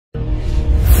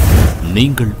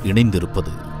நீங்கள்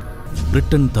இணைந்திருப்பது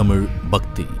பிரிட்டன் தமிழ்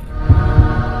பக்தி.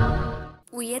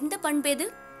 உயர்ந்த பண்பெது?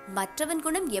 மற்றவன்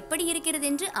குணம் எப்படி இருக்கிறது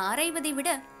என்று ஆராய்வதை விட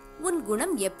உன்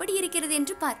குணம் எப்படி இருக்கிறது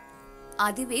என்று பார்.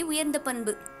 அதுவே உயர்ந்த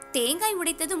பண்பு. தேங்காய்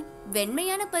உடைத்ததும்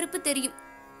வெண்மையான பருப்பு தெரியும்.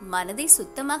 மனதை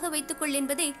சுத்தமாக வைத்துக்கொள்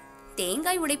என்பதே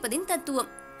தேங்காய் உடைப்பதின்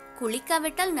தத்துவம்.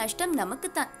 குளிக்காவிட்டால் நஷ்டம்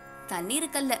நமக்குத்தான்,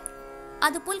 தண்ணீருக்கல்ல.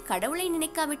 அதுபோல் கடவுளை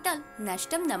நினைக்காவிட்டால்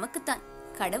நஷ்டம் நமக்குத்தான்,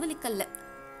 கடவுளுக்கல்ல.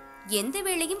 எந்த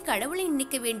வேளையும் கடவுளை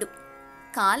நினைக்க வேண்டும்.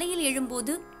 காலையில்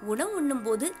எழும்போது, உணவு உண்ணும்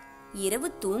போது, இரவு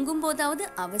தூங்கும் போதாவது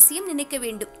அவசியம் நினைக்க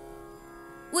வேண்டும்.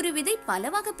 ஒரு விதை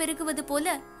பலவாக பெருகுவது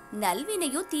போல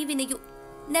நல்வினையோ தீவினையோ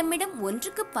நம்மிடம்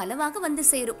ஒன்றுக்கு பலவாக வந்து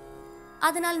சேரும்.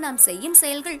 அதனால் நாம் செய்யும்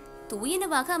செயல்கள்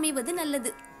தூயனவாக அமைவது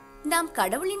நல்லது. நாம்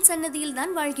கடவுளின் சன்னதியில்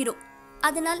தான் வாழ்கிறோம்.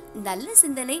 அதனால் நல்ல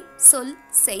சிந்தனை, சொல்,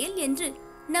 செயல் என்று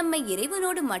நம்மை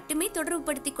இறைவனோடு மட்டுமே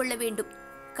தொடர்புபடுத்திக் கொள்ள வேண்டும்.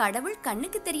 கடவுள்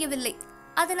கண்ணுக்கு தெரியவில்லை,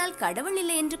 அதனால் கடவுள்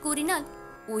இல்லை என்று கூறினால்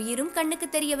உயிரும் கண்ணுக்கு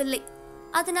தெரியவில்லை,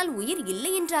 அதனால் உயிர்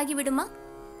இல்லை என்றாகிவிடுமா?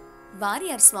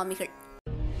 வாரியார் சுவாமிகள்.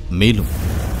 மேலும்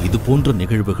இது போன்ற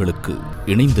நிகழ்வுகளுக்கு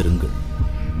இணைந்திருங்கள்.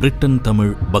 பிரிட்டன்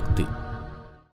தமிழ் பக்தி.